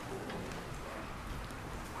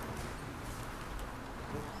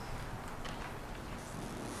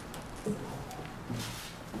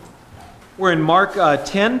We're in Mark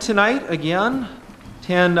 10 tonight again,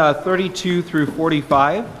 10:32 through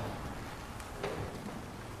 45. I'll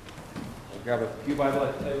grab a few Bible.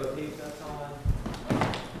 I tell you what page that's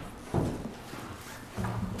on.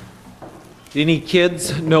 Do any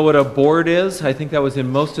kids know what a board is? I think that was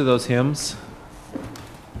in most of those hymns.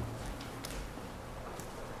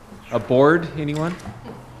 A board, anyone?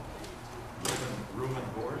 Room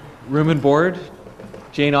and board. Room and board?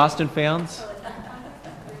 Jane Austen fans?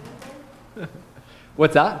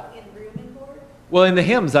 What's that? In room and board? Well, in the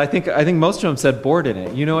hymns, I think most of them said board in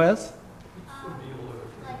it. You know, Ez?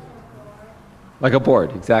 Like a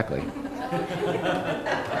board, exactly.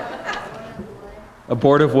 A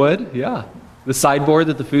board of wood, yeah. The sideboard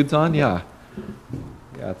that the food's on, yeah.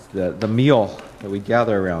 Yeah, it's the meal that we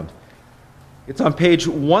gather around. It's on page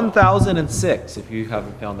 1006, if you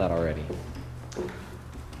haven't found that already.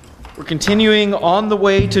 We're continuing on the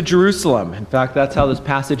way to Jerusalem. In fact, that's how this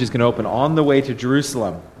passage is going to open, on the way to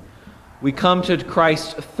Jerusalem. We come to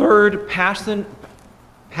Christ's third passion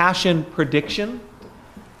prediction.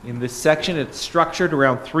 In this section, it's structured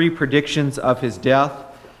around three predictions of his death.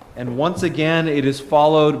 And once again, it is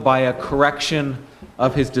followed by a correction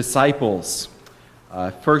of his disciples.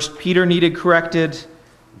 First, Peter needed corrected.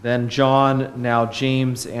 Then John, now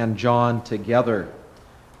James and John together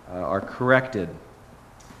are corrected.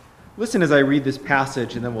 Listen as I read this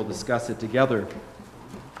passage, and then we'll discuss it together.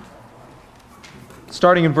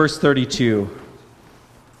 Starting in verse 32.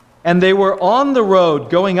 And they were on the road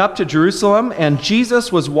going up to Jerusalem, and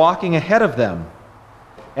Jesus was walking ahead of them.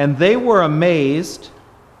 And they were amazed,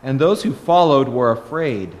 and those who followed were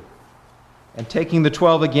afraid. And taking the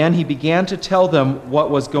 12 again, he began to tell them what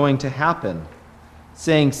was going to happen,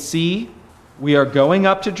 saying, "See, we are going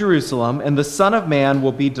up to Jerusalem, and the Son of Man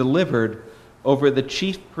will be delivered over the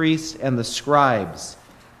chief priests and the scribes.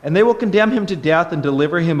 And they will condemn him to death and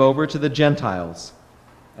deliver him over to the Gentiles.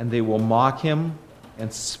 And they will mock him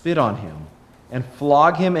and spit on him and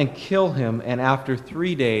flog him and kill him, and after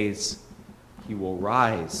 3 days he will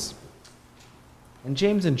rise." And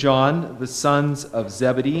James and John, the sons of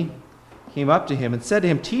Zebedee, came up to him and said to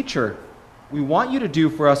him, "Teacher, we want you to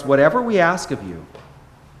do for us whatever we ask of you."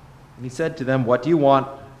 And he said to them, "What do you want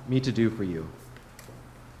me to do for you?"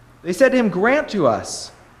 They said to him, grant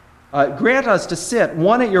us to sit,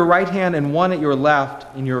 one at your right hand and one at your left,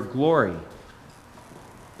 in your glory."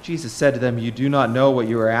 Jesus said to them, "You do not know what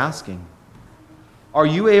you are asking. Are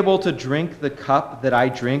you able to drink the cup that I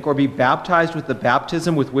drink, or be baptized with the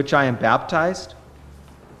baptism with which I am baptized?"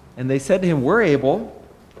 And they said to him, "We're able."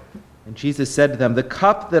 And Jesus said to them, "The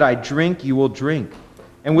cup that I drink you will drink,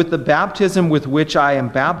 and with the baptism with which I am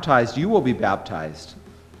baptized you will be baptized.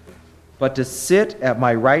 But to sit at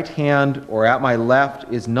my right hand or at my left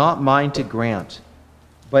is not mine to grant,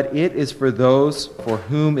 but it is for those for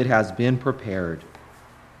whom it has been prepared."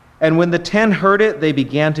 And when the 10 heard it, they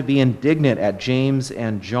began to be indignant at James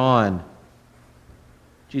and John.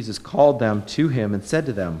 Jesus called them to him and said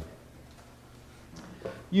to them,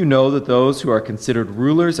 "You know that those who are considered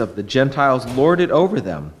rulers of the Gentiles lord it over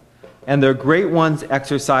them, and their great ones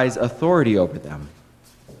exercise authority over them.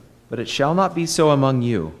 But it shall not be so among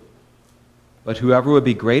you. But whoever would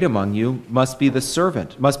be great among you must be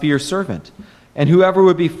your servant, and whoever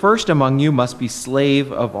would be first among you must be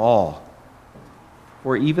slave of all.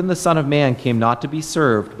 For even the Son of Man came not to be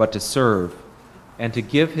served, but to serve, and to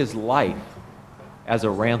give his life as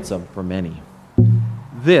a ransom for many."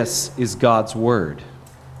 This is God's word.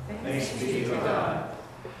 Thanks be to God.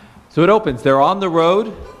 So it opens. They're on the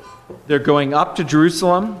road. They're going up to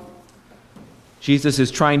Jerusalem. Jesus is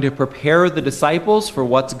trying to prepare the disciples for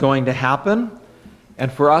what's going to happen.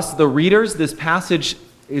 And for us, the readers, this passage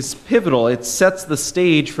is pivotal. It sets the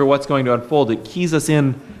stage for what's going to unfold. It keys us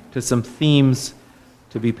in to some themes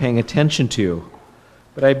to be paying attention to.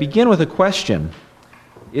 But I begin with a question.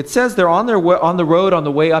 It says they're on the road on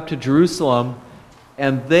the way up to Jerusalem,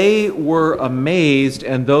 and they were amazed,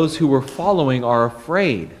 and those who were following are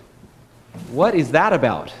afraid. What is that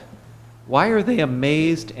about? Why are they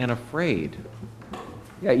amazed and afraid?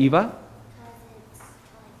 Yeah, Eva?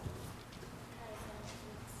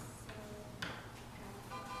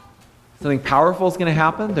 Something powerful is going to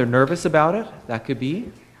happen. They're nervous about it. That could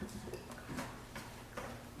be.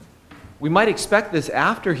 We might expect this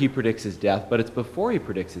after he predicts his death, but it's before he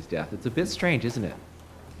predicts his death. It's a bit strange, isn't it?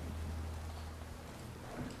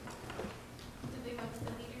 Did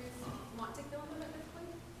the leaders want to kill him at this point?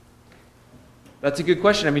 That's a good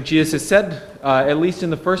question. I mean, Jesus has said, at least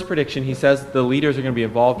in the first prediction, he says the leaders are going to be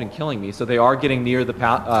involved in killing me. So they are getting near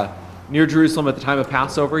near Jerusalem at the time of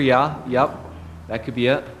Passover. Yeah, yep, that could be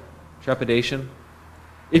it. Trepidation.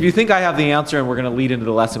 If you think I have the answer and we're going to lead into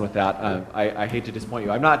the lesson with that, I hate to disappoint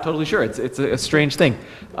you. I'm not totally sure. It's a strange thing.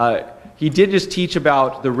 He did just teach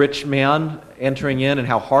about the rich man entering in and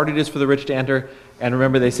how hard it is for the rich to enter. And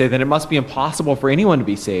remember, they say then it must be impossible for anyone to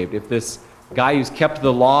be saved. If this guy who's kept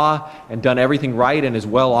the law and done everything right and is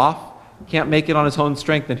well off can't make it on his own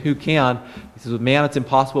strength, then who can? He says, with man it's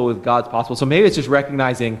impossible, with God's possible. So maybe it's just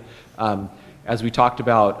recognizing, as we talked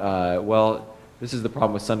about, this is the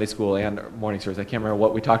problem with Sunday school and morning service. I can't remember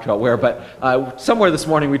what we talked about where, but somewhere this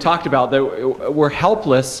morning we talked about that we're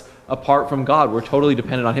helpless apart from God. We're totally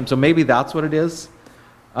dependent on Him. So maybe that's what it is.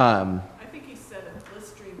 I think He set a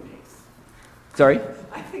blistering pace. Sorry?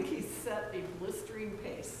 I think He set a blistering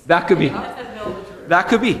pace. That could be. That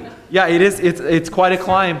could be. Yeah, it is. It's quite a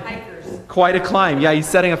climb. Hikers. Quite a climb. Yeah, He's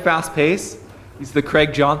setting a fast pace. He's the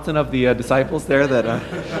Craig Johnson of the disciples there. That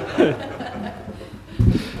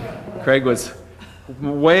Craig was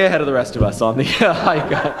way ahead of the rest of us on the hike.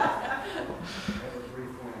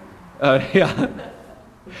 Yeah.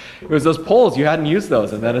 It was those poles, you hadn't used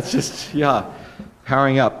those, and then it's just,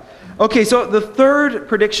 powering up. Okay, so the third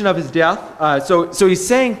prediction of His death, so He's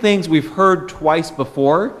saying things we've heard twice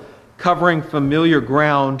before, covering familiar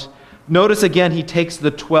ground. Notice again, He takes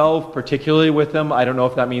the 12 particularly with Him. I don't know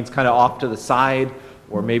if that means kind of off to the side,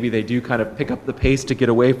 or maybe they do kind of pick up the pace to get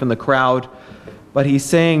away from the crowd. But He's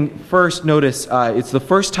saying, first, notice, it's the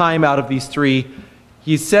first time out of these three.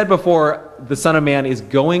 He's said before, the Son of Man is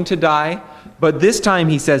going to die. But this time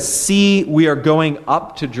He says, see, we are going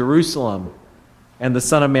up to Jerusalem, and the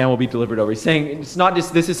Son of Man will be delivered over. He's saying, it's not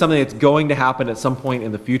just this is something that's going to happen at some point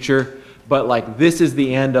in the future, but like this is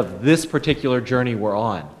the end of this particular journey we're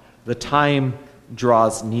on. The time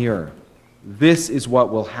draws near. This is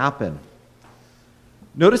what will happen.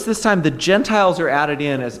 Notice this time the Gentiles are added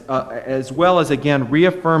in as well as, again,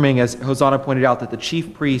 reaffirming, as Hosanna pointed out, that the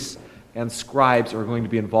chief priests and scribes are going to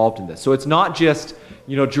be involved in this. So it's not just,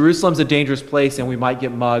 Jerusalem's a dangerous place and we might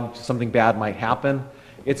get mugged, something bad might happen.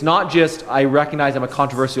 It's not just, I recognize I'm a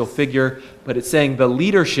controversial figure, but it's saying the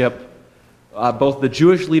leadership, both the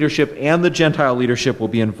Jewish leadership and the Gentile leadership will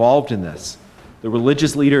be involved in this. The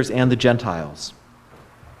religious leaders and the Gentiles.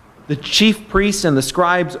 The chief priests and the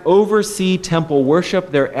scribes oversee temple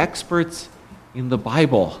worship. They're experts in the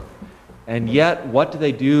Bible. And yet, what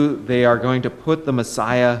do? They are going to put the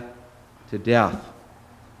Messiah to death.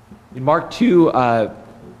 In Mark 2,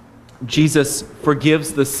 Jesus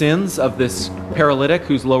forgives the sins of this paralytic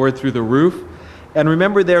who's lowered through the roof. And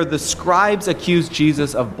remember there, the scribes accuse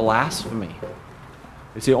Jesus of blasphemy.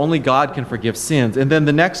 They say only God can forgive sins. And then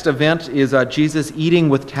the next event is Jesus eating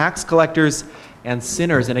with tax collectors and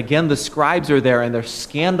sinners. And again, the scribes are there and they're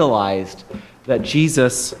scandalized that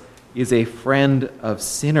Jesus is a friend of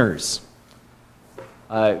sinners.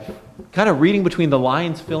 Kind of reading between the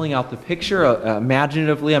lines, filling out the picture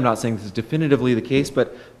imaginatively. I'm not saying this is definitively the case,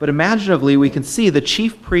 but imaginatively we can see the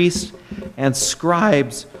chief priests and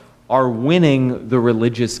scribes are winning the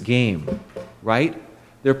religious game, right?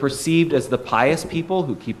 They're perceived as the pious people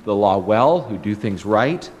who keep the law well, who do things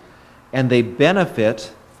right, and they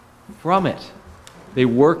benefit from it. They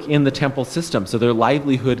work in the temple system, so their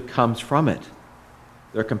livelihood comes from it.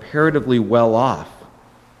 They're comparatively well off.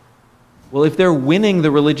 Well, if they're winning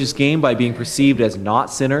the religious game by being perceived as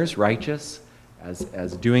not sinners, righteous,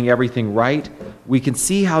 as doing everything right, we can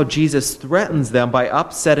see how Jesus threatens them by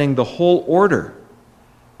upsetting the whole order.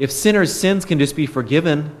 If sinners' sins can just be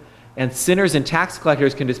forgiven, and sinners and tax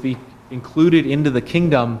collectors can just be included into the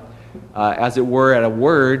kingdom, as it were, at a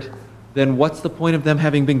word, then what's the point of them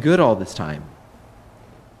having been good all this time?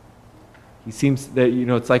 He seems that,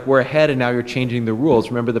 it's like we're ahead and now you're changing the rules.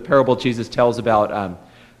 Remember the parable Jesus tells about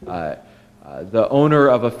the owner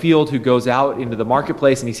of a field who goes out into the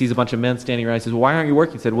marketplace and he sees a bunch of men standing around. He says, well, why aren't you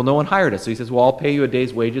working? He said, well, no one hired us. So he says, well, I'll pay you a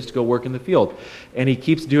day's wages to go work in the field. And he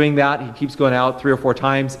keeps doing that. He keeps going out 3 or 4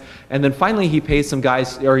 times. And then finally he pays some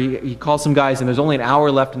guys, or he calls some guys, and there's only an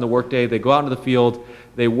hour left in the workday. They go out into the field,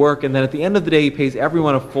 they work, and then at the end of the day he pays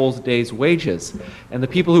everyone a full day's wages. And the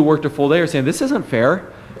people who worked a full day are saying, this isn't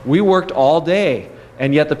fair. We worked all day.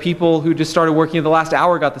 And yet the people who just started working in the last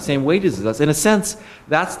hour got the same wages as us. In a sense,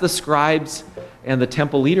 that's the scribes and the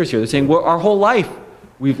temple leaders here. They're saying, well, our whole life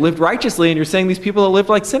we've lived righteously, and you're saying these people that lived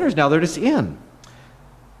like sinners now, they're just in.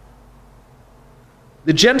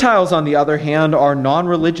 The Gentiles, on the other hand, are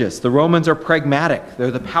non-religious. The Romans are pragmatic. They're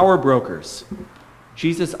the power brokers.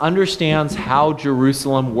 Jesus understands how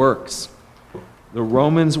Jerusalem works. The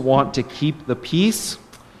Romans want to keep the peace,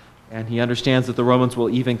 and he understands that the Romans will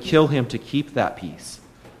even kill him to keep that peace.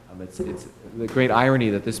 It's the great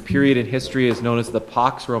irony that this period in history is known as the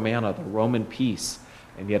Pax Romana, the Roman peace.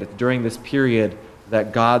 And yet it's during this period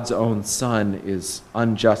that God's own son is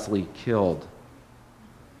unjustly killed.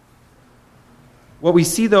 What we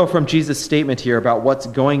see, though, from Jesus' statement here about what's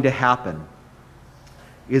going to happen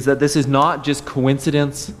is that this is not just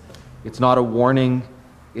coincidence, it's not a warning,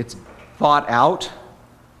 it's thought out,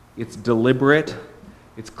 it's deliberate.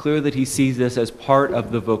 It's clear that he sees this as part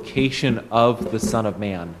of the vocation of the Son of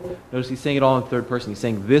Man. Notice he's saying it all in third person. He's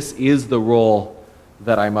saying, this is the role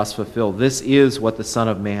that I must fulfill. This is what the Son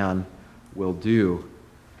of Man will do.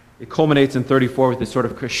 It culminates in 34 with this sort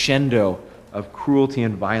of crescendo of cruelty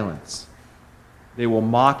and violence. They will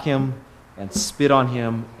mock him and spit on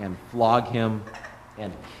him and flog him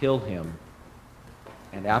and kill him.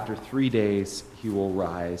 And after 3 days, he will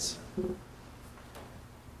rise.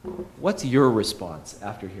 What's your response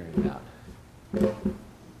after hearing that?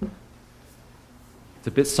 It's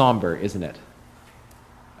a bit somber, isn't it?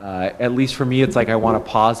 At least for me, it's like I want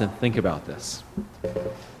to pause and think about this.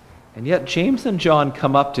 And yet James and John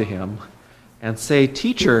come up to him and say,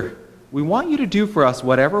 "Teacher, we want you to do for us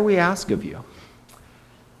whatever we ask of you."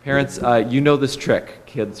 Parents, you know this trick,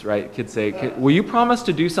 kids, right? Kids say, "Will you promise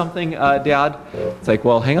to do something, Dad?" It's like,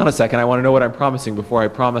 well, hang on a second. I want to know what I'm promising before I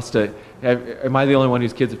promise to. Am I the only one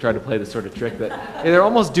whose kids have tried to play this sort of trick? That they're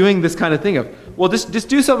almost doing this kind of thing of, well, just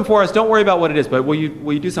do something for us. Don't worry about what it is, but will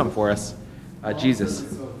you do something for us, Jesus?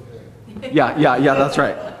 Yeah, that's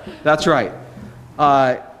right. That's right.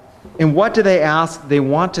 And what do they ask? They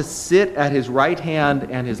want to sit at his right hand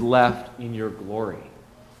and his left in your glory.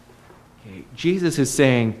 Okay. Jesus is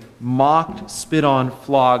saying, mocked, spit on,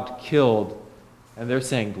 flogged, killed, and they're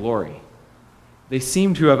saying glory. They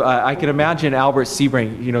seem to have, I can imagine Albert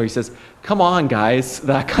Sebring, he says, "Come on, guys,"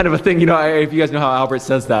 that kind of a thing. If you guys know how Albert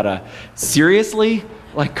says that, seriously?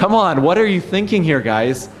 Like, come on, what are you thinking here,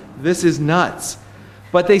 guys? This is nuts.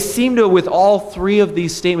 But they seem to, with all three of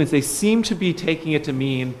these statements, they seem to be taking it to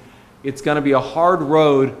mean it's going to be a hard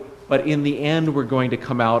road, but in the end, we're going to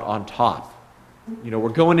come out on top. We're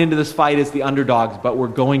going into this fight as the underdogs, but we're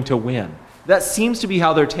going to win. That seems to be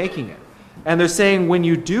how they're taking it. And they're saying, when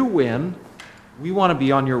you do win, we want to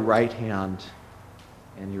be on your right hand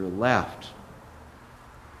and your left.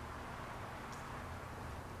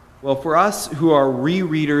 Well, for us who are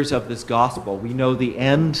rereaders of this gospel, we know the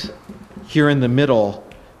end here in the middle.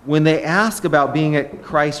 When they ask about being at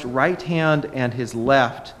Christ's right hand and his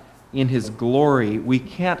left in his glory, we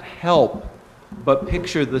can't help but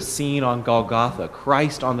picture the scene on Golgotha,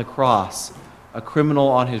 Christ on the cross, a criminal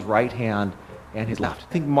on his right hand and his left.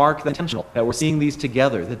 I think Mark, that's intentional, that we're seeing these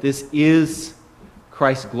together, that this is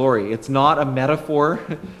Christ's glory. It's not a metaphor.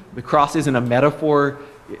 The cross isn't a metaphor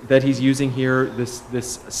that he's using here,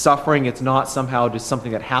 this suffering. It's not somehow just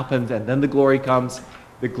something that happens and then the glory comes.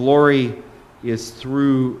 The glory is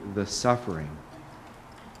through the suffering.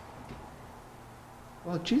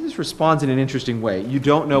 Well, Jesus responds in an interesting way. You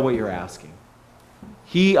don't know what you're asking.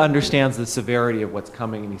 He understands the severity of what's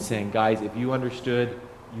coming, and he's saying, guys, if you understood,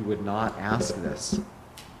 you would not ask this.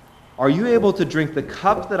 Are you able to drink the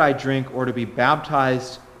cup that I drink, or to be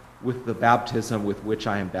baptized with the baptism with which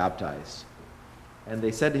I am baptized? And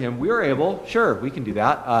they said to him, we are able. Sure, we can do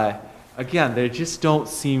that. Again, they just don't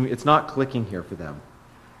seem, it's not clicking here for them.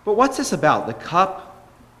 But what's this about? The cup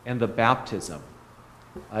and the baptism.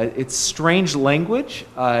 It's strange language.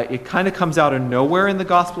 It kind of comes out of nowhere in the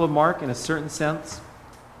Gospel of Mark in a certain sense.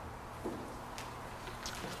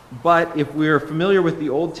 But if we're familiar with the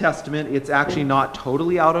Old Testament, it's actually not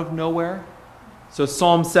totally out of nowhere. So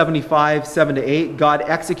Psalm 75, 7-8, God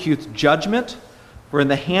executes judgment. For in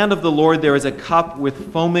the hand of the Lord there is a cup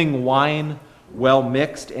with foaming wine well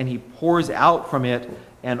mixed, and he pours out from it,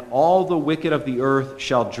 and all the wicked of the earth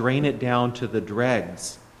shall drain it down to the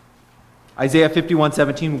dregs. Isaiah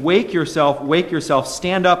 51:17, wake yourself,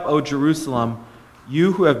 stand up, O Jerusalem,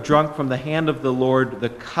 you who have drunk from the hand of the Lord the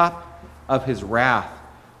cup of his wrath,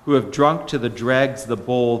 who have drunk to the dregs the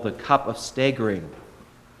bowl, the cup of staggering.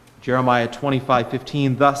 Jeremiah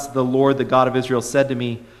 25:15, thus the Lord, the God of Israel, said to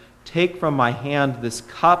me, take from my hand this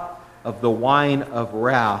cup of the wine of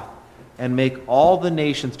wrath, and make all the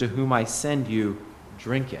nations to whom I send you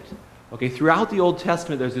drink it. Okay, throughout the Old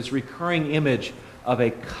Testament, there's this recurring image of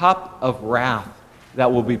a cup of wrath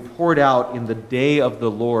that will be poured out in the day of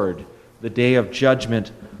the Lord, the day of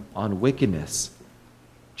judgment on wickedness.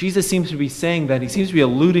 Jesus seems to be saying that. He seems to be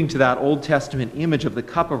alluding to that Old Testament image of the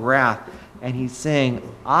cup of wrath, and he's saying,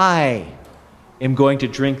 I am going to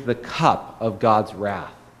drink the cup of God's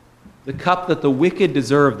wrath. The cup that the wicked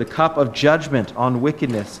deserve, the cup of judgment on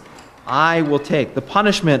wickedness, I will take. The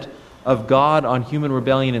punishment of God on human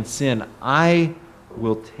rebellion and sin, I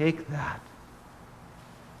will take that.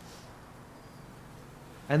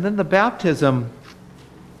 And then the baptism,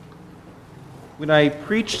 When I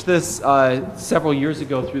preached this several years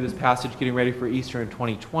ago through this passage, getting ready for Easter in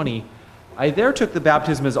 2020, I there took the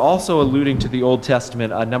baptism as also alluding to the Old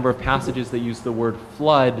Testament, a number of passages that use the word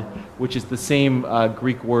flood, which is the same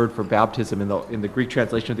Greek word for baptism in the Greek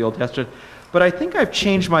translation of the Old Testament. But I think I've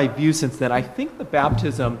changed my view since then. I think the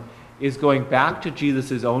baptism is going back to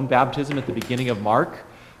Jesus' own baptism at the beginning of Mark,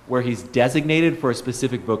 where he's designated for a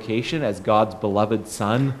specific vocation as God's beloved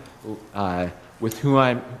Son, with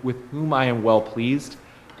whom I am well pleased.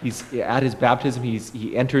 He's at his baptism,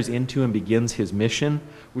 he enters into and begins his mission.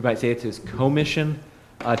 We might say it's his commission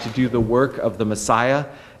to do the work of the Messiah.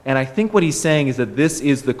 And I think what he's saying is that this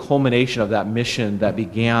is the culmination of that mission that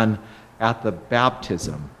began at the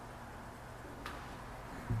baptism.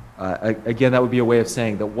 Again, that would be a way of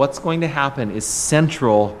saying that what's going to happen is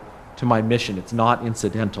central to my mission. It's not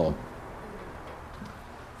incidental.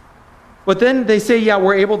 But then they say, yeah,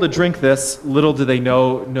 we're able to drink this. Little do they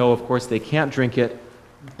know, no, of course, they can't drink it.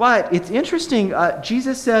 But it's interesting.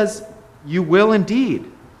 Jesus says, you will indeed.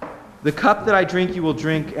 The cup that I drink, you will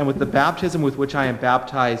drink, and with the baptism with which I am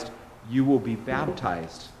baptized, you will be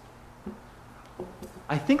baptized.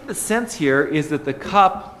 I think the sense here is that the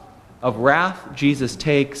cup of wrath Jesus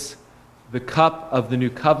takes, the cup of the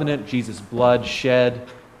new covenant, Jesus' blood shed,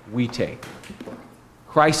 we take.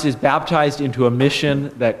 Christ is baptized into a mission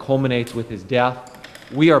that culminates with his death.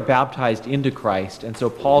 We are baptized into Christ. And so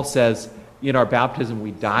Paul says, in our baptism,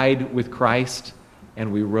 we died with Christ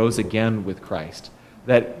and we rose again with Christ.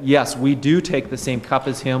 That, yes, we do take the same cup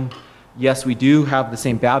as him. Yes, we do have the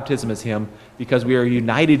same baptism as him because we are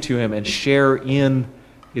united to him and share in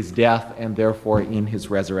his death and therefore in his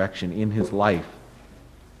resurrection, in his life.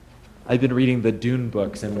 I've been reading the Dune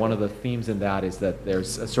books, and one of the themes in that is that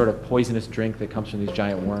there's a sort of poisonous drink that comes from these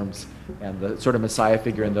giant worms, and the sort of Messiah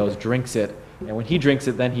figure in those drinks it, and when he drinks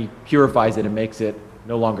it, then he purifies it and makes it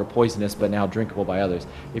no longer poisonous, but now drinkable by others.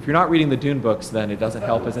 If you're not reading the Dune books, then it doesn't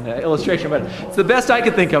help as an illustration, but it's the best I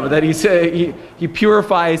could think of, that he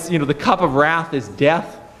purifies, the cup of wrath is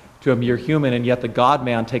death to a mere human, and yet the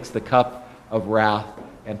God-man takes the cup of wrath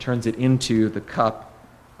and turns it into the cup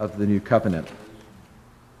of the new covenant.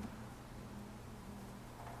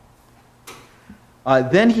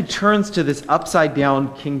 Then he turns to this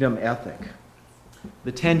upside-down kingdom ethic.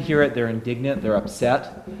 The 10 hear it, they're indignant, they're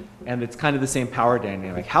upset, and it's kind of the same power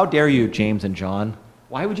dynamic. How dare you, James and John?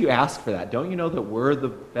 Why would you ask for that? Don't you know that we're the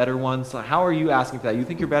better ones? How are you asking for that? You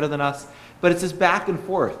think you're better than us? But it's this back and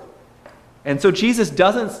forth. And so Jesus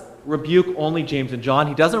doesn't rebuke only James and John.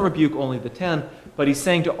 He doesn't rebuke only the 10, but he's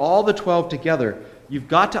saying to all the 12 together, you've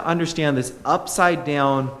got to understand this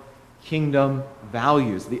upside-down kingdom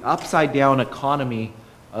values, the upside-down economy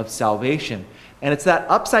of salvation. And it's that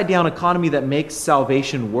upside-down economy that makes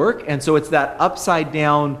salvation work, and so it's that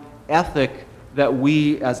upside-down ethic that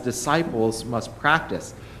we as disciples must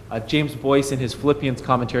practice. James Boyce, in his Philippians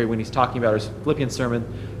commentary, when he's talking about his Philippians sermon,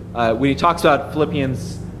 when he talks about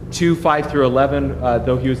Philippians 2, 5 through 11,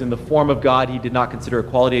 though he was in the form of God, he did not consider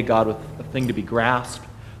equality of God with a thing to be grasped,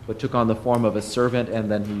 but took on the form of a servant, and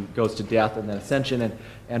then he goes to death and then ascension.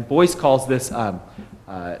 And Boyce calls this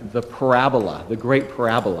the parabola, the great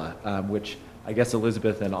parabola, which I guess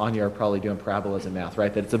Elizabeth and Anya are probably doing parabolas in math,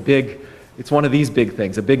 right? That it's one of these big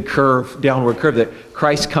things, a big curve, downward curve, that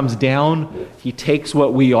Christ comes down, he takes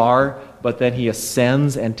what we are, but then he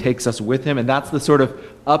ascends and takes us with him, and that's the sort of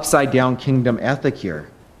upside-down kingdom ethic here.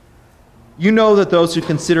 You know that those who are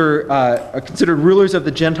considered rulers of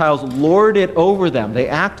the Gentiles lord it over them. They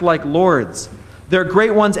act like lords. Their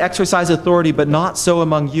great ones exercise authority, but not so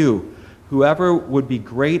among you. Whoever would be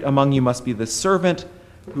great among you must be the servant.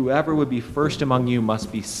 Whoever would be first among you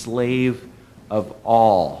must be slave of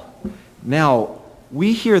all. Now,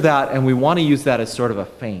 we hear that and we want to use that as sort of a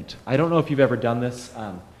feint. I don't know if you've ever done this.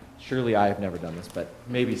 Surely I have never done this, but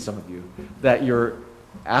maybe some of you. That you're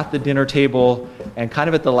at the dinner table and kind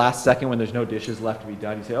of at the last second when there's no dishes left to be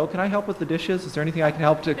done, you say, oh, can I help with the dishes? Is there anything I can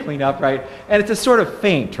help to clean up, right? And it's a sort of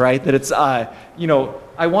feint, right? That it's, I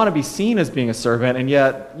want to be seen as being a servant, and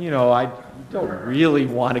yet, I don't really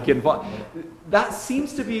want to get involved. That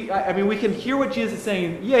seems to be, we can hear what Jesus is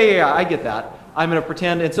saying. Yeah, I get that. I'm going to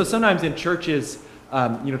pretend. And so sometimes in churches,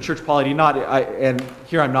 church polity, and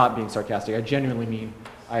here I'm not being sarcastic. I genuinely mean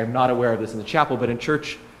I am not aware of this in the chapel, but in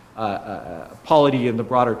church polity in the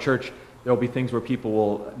broader church, there will be things where people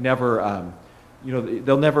will never,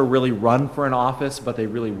 they'll never really run for an office, but they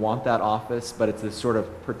really want that office. But it's this sort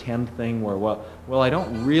of pretend thing where, well, I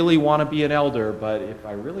don't really want to be an elder, but if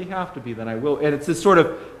I really have to be, then I will. And it's this sort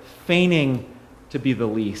of feigning to be the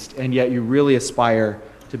least, and yet you really aspire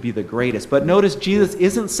to be the greatest. But notice Jesus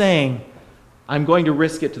isn't saying, I'm going to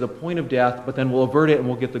risk it to the point of death, but then we'll avert it and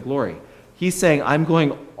we'll get the glory. He's saying, I'm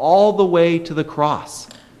going all the way to the cross,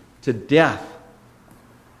 to death.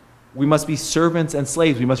 We must be servants and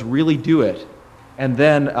slaves. We must really do it. And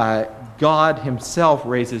then God himself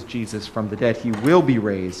raises Jesus from the dead. He will be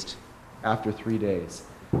raised after 3 days.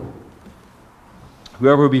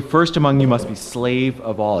 Whoever will be first among you must be slave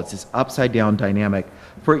of all. It's this upside-down dynamic.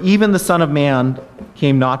 For even the Son of Man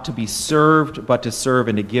came not to be served, but to serve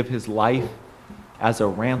and to give his life as a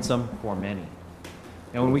ransom for many.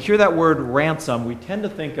 Now, when we hear that word ransom, we tend to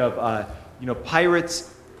think of,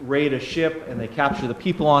 pirates raid a ship and they capture the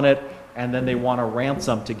people on it, and then they want a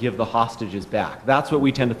ransom to give the hostages back. That's what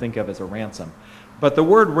we tend to think of as a ransom. But the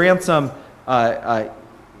word ransom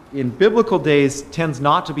in biblical days tends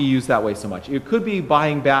not to be used that way so much. It could be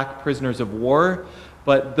buying back prisoners of war,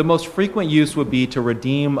 but the most frequent use would be to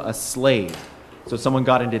redeem a slave. So someone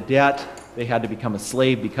got into debt, they had to become a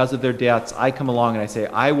slave because of their debts. I come along and I say,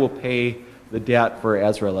 I will pay the debt for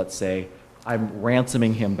Ezra, let's say. I'm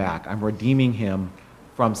ransoming him back. I'm redeeming him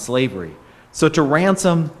from slavery. So to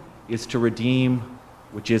ransom is to redeem,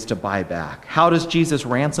 which is to buy back. How does Jesus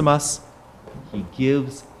ransom us? He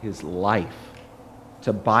gives his life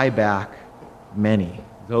to buy back many,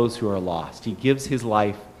 those who are lost. He gives his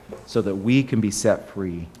life so that we can be set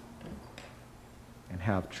free and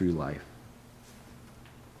have true life.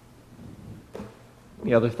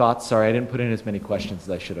 Any other thoughts? Sorry, I didn't put in as many questions as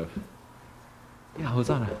I should have. Yeah,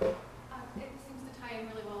 Hosanna. It seems to tie in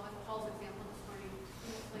really well with Paul's example this morning,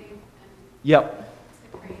 being a slave and Yep.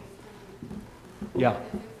 to praise. Yeah. His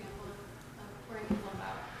example of pouring his love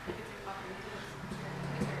out, like it's a offering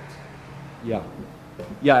to the church. Yeah.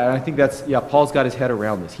 Yeah, and I think Paul's got his head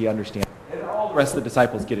around this. He understands. And all the rest of the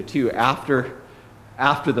disciples get it too, after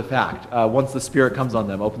the fact. Once the Spirit comes on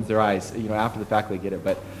them, opens their eyes, after the fact they get it.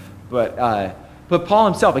 But Paul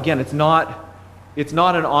himself, again, it's not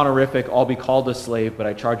an honorific, I'll be called a slave, but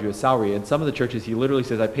I charge you a salary. In some of the churches, he literally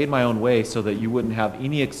says, I paid my own way so that you wouldn't have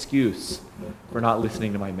any excuse for not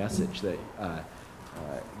listening to my message, that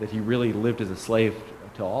he really lived as a slave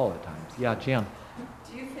to all at times. Yeah, Jan.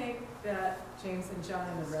 Do you think that James and John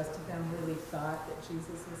and the rest of them really thought that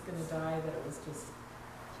Jesus was going to die, that it was just,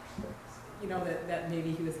 that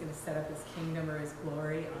maybe he was going to set up his kingdom or his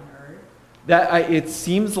glory on earth?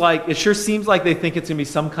 It sure seems like they think it's going to be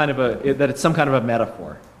some kind of a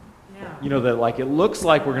metaphor. Yeah. That it looks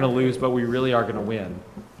like we're going to lose, but we really are going to win.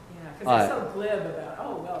 Yeah, because they're so glib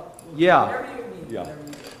about, yeah. whatever you need, Yeah. whatever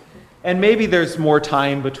you do. And maybe there's more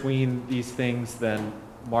time between these things than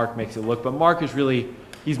Mark makes it look, but Mark is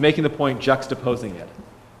he's making the point juxtaposing it.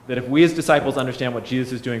 That if we as disciples understand what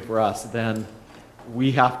Jesus is doing for us, then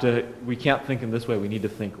we can't think in this way, we need to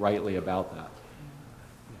think rightly about that.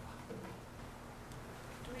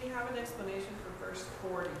 Do we have an explanation for verse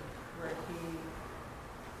 40, where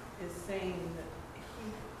he is saying that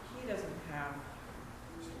he doesn't have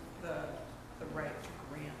the right to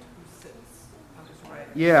grant who sits on his right?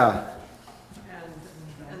 Yeah.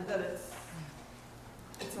 And that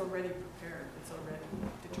it's already prepared, it's already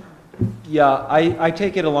determined. Yeah, I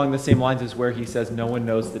take it along the same lines as where he says no one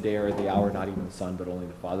knows the day or the hour, not even the Son, but only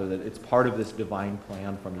the Father, that it's part of this divine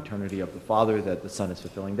plan from eternity of the Father that the Son is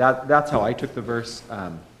fulfilling. That's how I took the verse,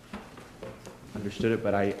 understood it,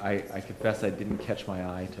 but I confess I didn't catch my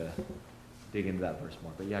eye to dig into that verse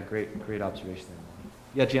more. But yeah, great observation there.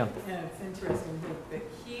 Yeah, Jan. Yeah, it's interesting that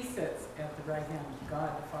he sits at the right hand of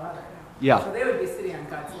God the Father. Yeah. So they would be sitting on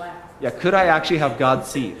God's lap. Yeah, could I actually have God's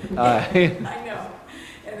seat? I know.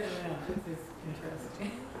 And then, it's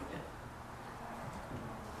interesting.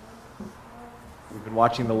 We've been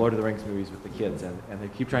watching the Lord of the Rings movies with the kids, and they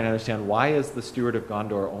keep trying to understand, why is the steward of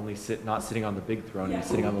Gondor only not sitting on the big throne, and he's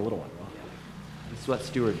sitting on the little one? Well, this is what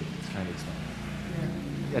steward is trying to explain.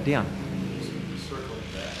 Yeah, Dan. Circling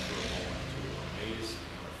back for a moment to amazed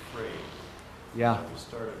and afraid. Yeah. We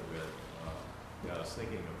started with, I was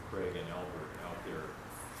thinking of Craig and Albert out there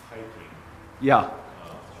hiking Yeah. at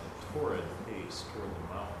a torrid pace toward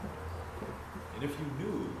the mountain. And if you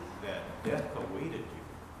knew that death awaited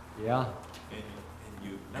you, Yeah. and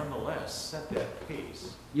you nonetheless set that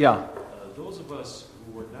pace, Yeah. those of us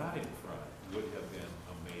who were not in front would have been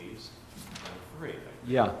amazed and afraid.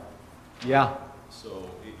 Yeah. Yeah. So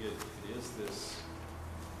it is this,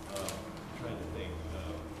 trying to think,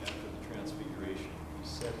 after the transfiguration, he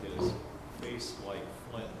set his face like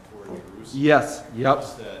flint toward Jerusalem. Yes. Yep.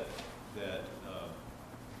 Just that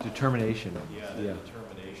Determination.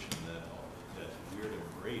 determination, that weird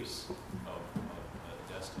embrace of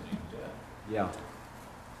destiny and death. Yeah.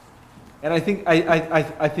 And I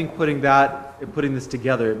think putting this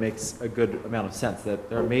together, it makes a good amount of sense, that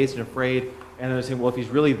they're amazed and afraid, And they're saying, well, if he's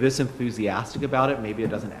really this enthusiastic about it, maybe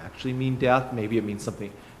it doesn't actually mean death. Maybe it means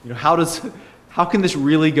something. How can this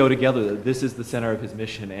really go together that this is the center of his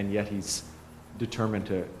mission and yet he's determined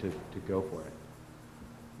to go for it?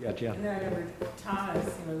 Yeah, Jan. And then I remember Thomas,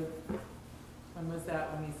 when was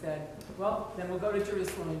that, when he said, well, then we'll go to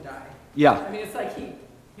Jerusalem and die. Yeah. I mean, it's like he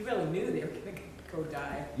really knew they were going to go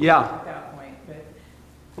die Yeah. at that point,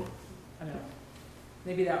 but I don't know.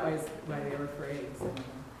 Maybe that was why they were afraid. Some of them.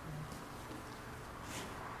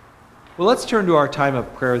 Well, let's turn to our time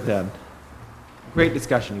of prayer then. Great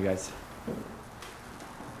discussion, you guys.